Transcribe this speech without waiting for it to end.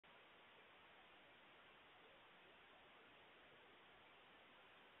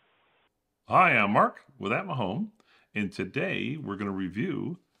Hi, I'm Mark with At My Home, and today we're going to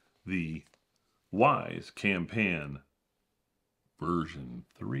review the WYZE Campaign version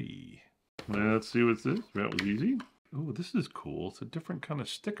 3. Let's see what's this. That was easy. Oh, this is cool. It's a different kind of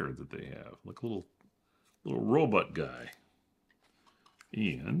sticker that they have, like a little robot guy,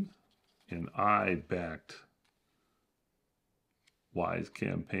 and an eye-backed WYZE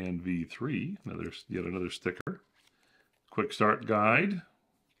Campaign V3. Yet another sticker. Quick start guide.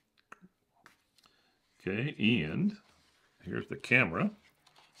 Okay, and here's the camera.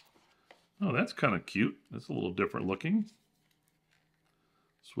 Oh, that's kind of cute. That's a little different looking.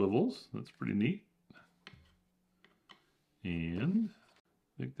 Swivels, that's pretty neat. And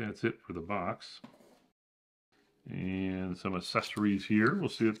I think that's it for the box. And some accessories here. We'll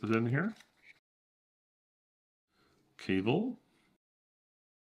see what's in here. Cable.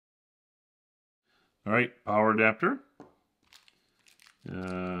 All right, power adapter.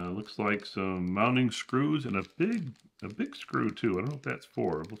 Looks like some mounting screws and a big screw too. I don't know what that's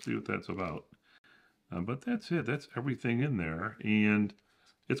for. We'll see what that's about. But that's it. That's everything in there. And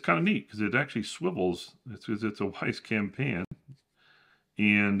it's kind of neat because it actually swivels. It's a WYZE Campaign.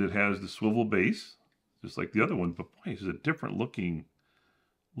 And it has the swivel base, just like the other one. But boy, it's a different looking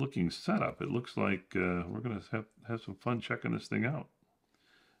setup. It looks like we're going to have some fun checking this thing out.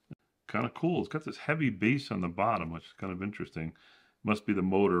 Kind of cool. It's got this heavy base on the bottom, which is kind of interesting. Must be the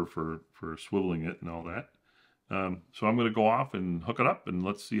motor for swiveling it and all that. So I'm going to go off and hook it up and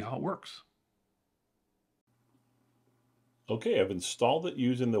let's see how it works. Okay, I've installed it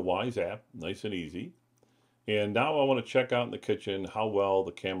using the WYZE app, nice and easy. And now I want to check out in the kitchen how well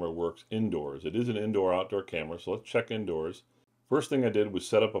the camera works indoors. It is an indoor-outdoor camera, so let's check indoors. First thing I did was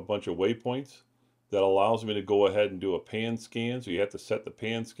set up a bunch of waypoints that allows me to go ahead and do a pan scan. So you have to set the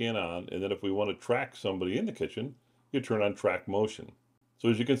pan scan on, and then if we want to track somebody in the kitchen, you turn on track motion. So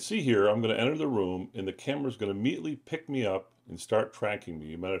as you can see here, I'm going to enter the room, and the camera is going to immediately pick me up and start tracking me.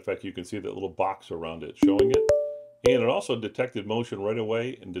 As a matter of fact, you can see that little box around it showing it. And it also detected motion right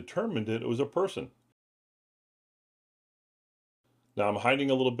away and determined it was a person. Now I'm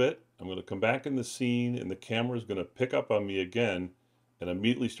hiding a little bit. I'm going to come back in the scene and the camera is going to pick up on me again and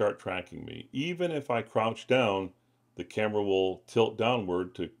immediately start tracking me. Even if I crouch down, the camera will tilt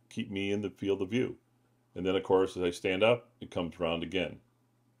downward to keep me in the field of view. And then of course, as I stand up, it comes around again.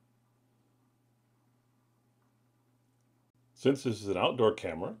 Since this is an outdoor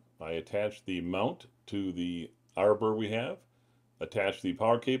camera, I attach the mount to the arbor we have, attach the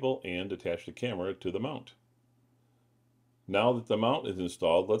power cable, and attach the camera to the mount. Now that the mount is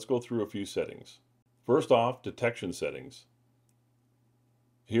installed, let's go through a few settings. First off, detection settings.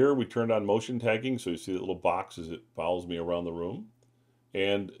 Here we turned on motion tagging, so you see that little box as it follows me around the room.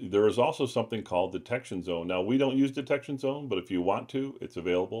 And there is also something called detection zone. Now we don't use detection zone, but if you want to, it's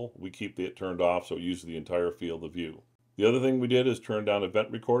available. We keep it turned off so it uses the entire field of view. The other thing we did is turn down event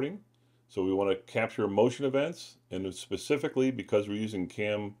recording. So we want to capture motion events, and specifically because we're using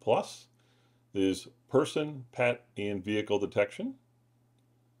Cam Plus, is person, pet, and vehicle detection.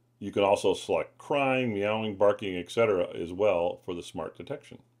 You can also select crying, meowing, barking, etc. as well for the smart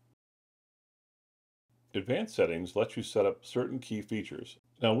detection. Advanced settings lets you set up certain key features.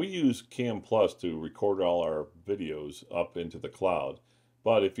 Now we use Cam Plus to record all our videos up into the cloud,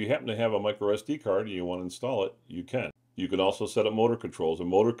 but if you happen to have a micro SD card and you want to install it, you can. You can also set up motor controls, and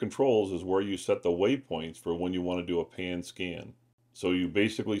motor controls is where you set the waypoints for when you want to do a pan scan. So you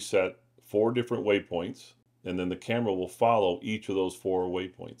basically set 4 different waypoints, and then the camera will follow each of those 4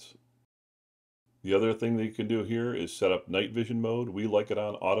 waypoints. The other thing that you can do here is set up night vision mode. We like it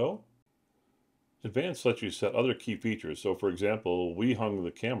on auto. Advanced lets you set other key features. So for example, we hung the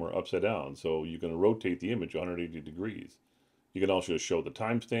camera upside down, so you can rotate the image 180 degrees. You can also show the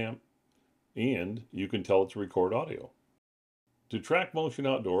timestamp, and you can tell it to record audio. To track motion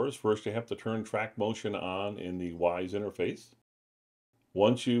outdoors, first you have to turn track motion on in the WYZE interface.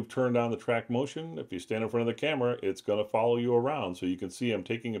 Once you've turned on the track motion, if you stand in front of the camera, it's going to follow you around. So you can see I'm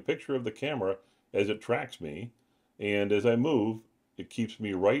taking a picture of the camera as it tracks me. And as I move, it keeps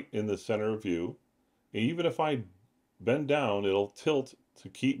me right in the center of view. And even if I bend down, it'll tilt to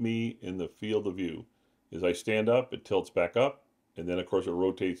keep me in the field of view. As I stand up, it tilts back up. And then of course it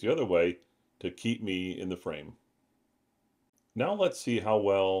rotates the other way to keep me in the frame. Now let's see how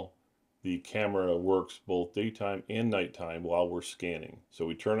well the camera works both daytime and nighttime while we're scanning. So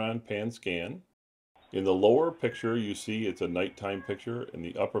we turn on pan scan. In the lower picture you see it's a nighttime picture, and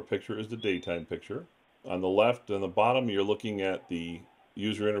the upper picture is the daytime picture. On the left and the bottom you're looking at the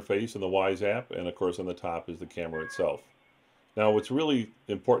user interface in the WYZE app, and of course on the top is the camera itself. Now what's really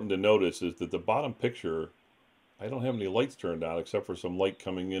important to notice is that the bottom picture I don't have any lights turned on except for some light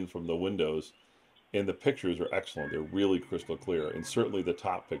coming in from the windows. And the pictures are excellent. They're really crystal clear. And certainly the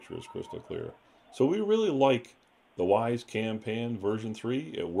top picture is crystal clear. So we really like the WYZE Cam Pan version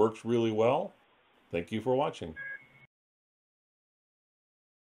 3. It works really well. Thank you for watching.